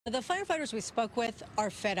The firefighters we spoke with are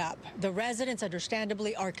fed up. The residents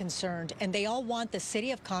understandably are concerned, and they all want the city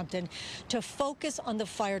of Compton to focus on the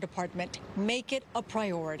fire department, make it a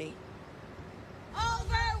priority.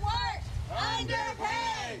 Overworked,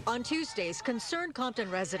 underpaid. On Tuesdays, concerned Compton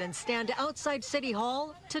residents stand outside City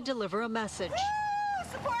Hall to deliver a message.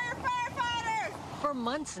 Woo! Support your firefighters! For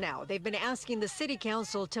months now, they've been asking the city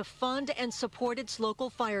council to fund and support its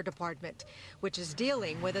local fire department, which is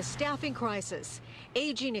dealing with a staffing crisis,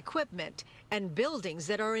 aging equipment, and buildings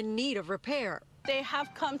that are in need of repair. They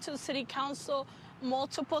have come to city council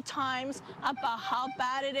multiple times about how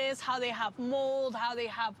bad it is, how they have mold, how they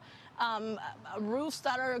have roofs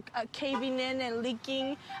that are caving in and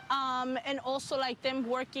leaking, and also like them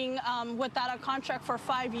working without a contract for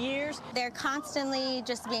 5 years. They're constantly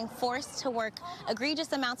just being forced to work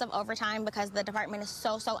egregious amounts of overtime because the department is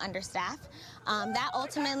so understaffed. That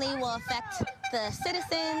ultimately will affect the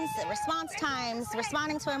citizens, the response times,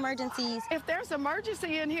 responding to emergencies. If there's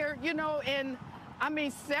emergency in here, you know, and I mean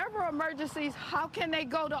several emergencies, how can they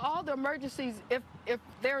go to all the emergencies if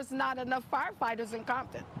there's not enough firefighters in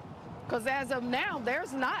Compton? Because as of now,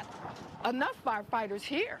 there's not enough firefighters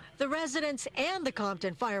here. The residents and the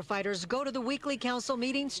Compton firefighters go to the weekly council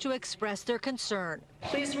meetings to express their concern.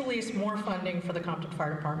 Please release more funding for the Compton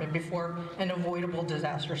Fire Department before an avoidable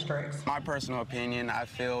disaster strikes. My personal opinion, I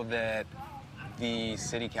feel that the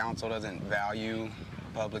city council doesn't value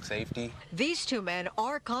public safety. These two men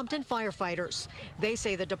are Compton firefighters. They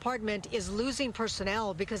say the department is losing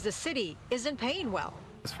personnel because the city isn't paying well.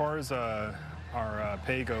 As far as our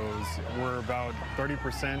pay goes, we're about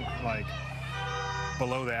 30%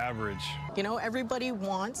 below the average. You know, everybody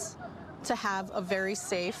wants to have a very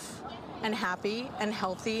safe and happy and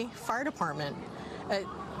healthy fire department.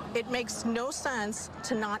 It makes no sense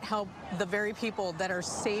to not help the very people that are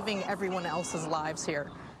saving everyone else's lives here.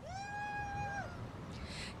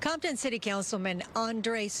 Compton City Councilman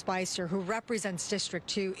Andre Spicer, who represents District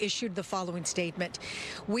 2, issued the following statement.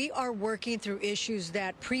 We are working through issues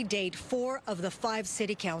that predate 4 of the 5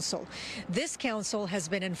 city council. This council has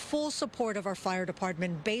been in full support of our fire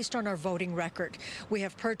department based on our voting record. We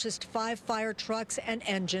have purchased 5 fire trucks and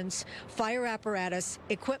engines, fire apparatus,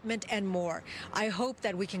 equipment, and more. I hope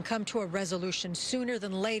that we can come to a resolution sooner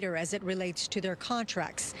than later as it relates to their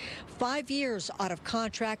contracts. 5 years out of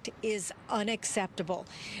contract is unacceptable.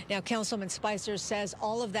 Now, Councilman Spicer says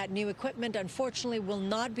all of that new equipment, unfortunately, will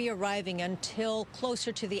not be arriving until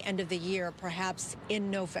closer to the end of the year, perhaps in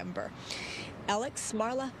November. Alex,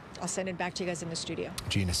 Marla, I'll send it back to you guys in the studio.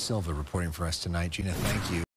 Gina Silva reporting for us tonight. Gina, thank you.